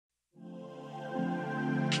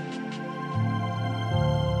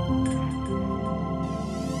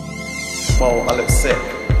Well, I look sick.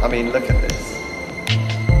 I mean, look at this.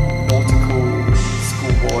 Nautical,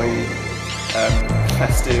 schoolboy,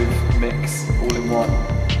 festive mix, all in one.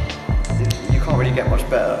 You can't really get much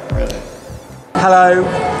better, really. Hello,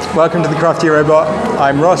 welcome to the Crafty Robot.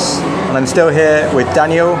 I'm Ross, and I'm still here with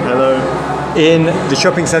Daniel. Hello. In the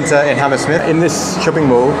shopping centre in Hammersmith. In this shopping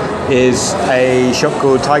mall is a shop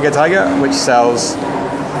called Tiger, which sells,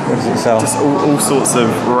 what does it sell? Just all sorts of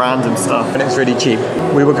random stuff. And it's really cheap.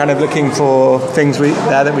 We were kind of looking for things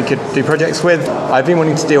there that we could do projects with. I've been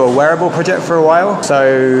wanting to do a wearable project for a while,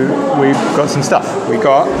 so we've got some stuff. We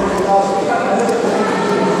got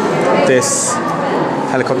this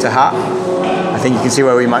helicopter hat. I think you can see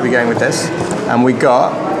where we might be going with this. And we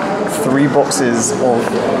got 3 boxes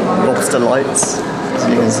of lobster lights, as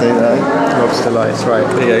you can see there. Lobster lights, right.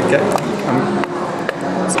 There you go.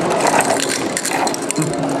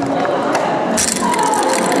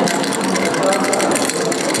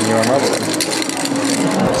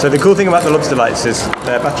 So the cool thing about the lobster lights is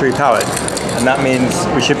they're battery powered, and that means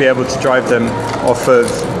we should be able to drive them off of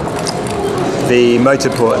the motor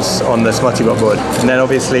ports on the Smartibot board, and then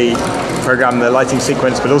obviously program the lighting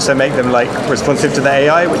sequence, but also make them like responsive to the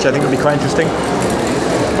AI, which I think would be quite interesting.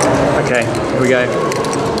 Okay, here we go.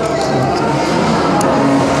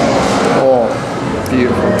 Oh,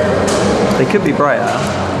 beautiful. They could be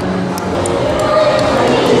brighter.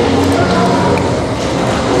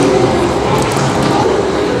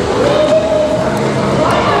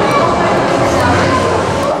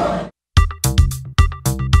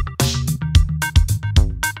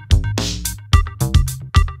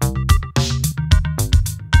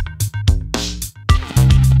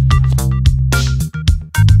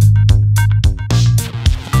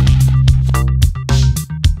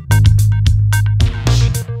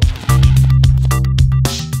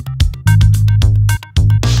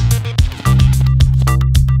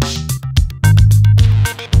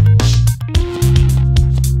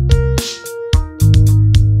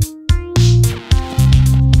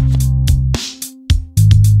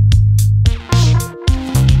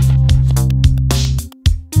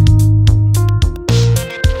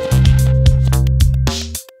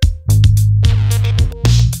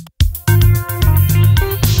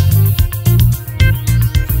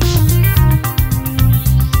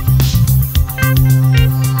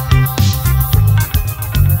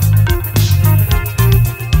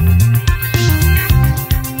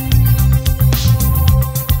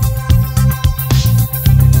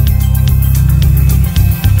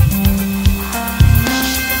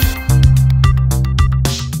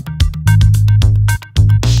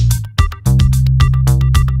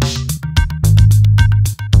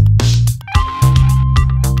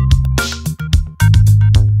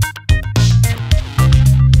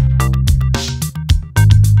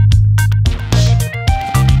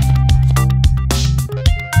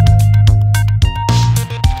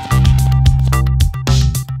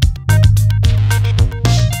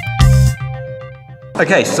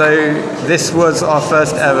 Okay, so this was our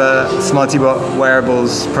first ever Smartibot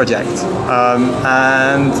wearables project,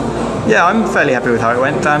 and yeah, I'm fairly happy with how it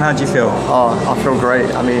went. Dan, how do you feel? Oh, I feel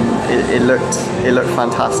great. I mean, it looked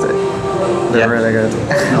fantastic. They're really good.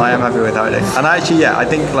 No, I am happy with how it looked. And actually, yeah, I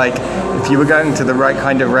think like if you were going to the right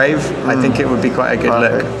kind of rave, I think it would be quite a good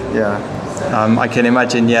look. Yeah. I can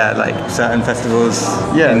imagine, yeah, like certain festivals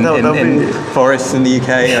in forests in the UK.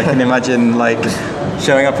 I can imagine like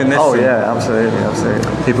showing up in this. Oh yeah,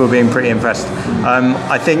 absolutely. People being pretty impressed.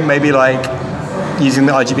 I think maybe like using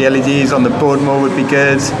the RGB LEDs on the board more would be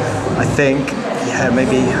good. I think, yeah,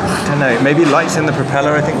 maybe, I don't know, maybe lights in the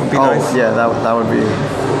propeller I think would be nice. Oh yeah,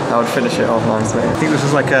 that would finish it off nicely. I think this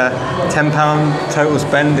was like a £10 total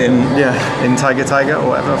spend in Tiger or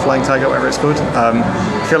whatever, Flying Tiger, whatever it's called.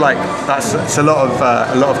 I feel like that's a lot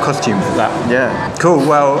of costume for that. Yeah. Cool.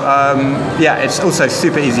 Well, yeah, it's also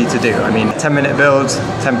super easy to do. I mean, 10-minute build,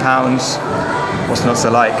 £10. What's not to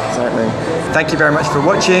like? Exactly. Thank you very much for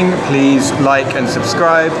watching. Please like and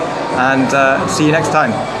subscribe, and see you next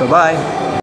time. Bye bye.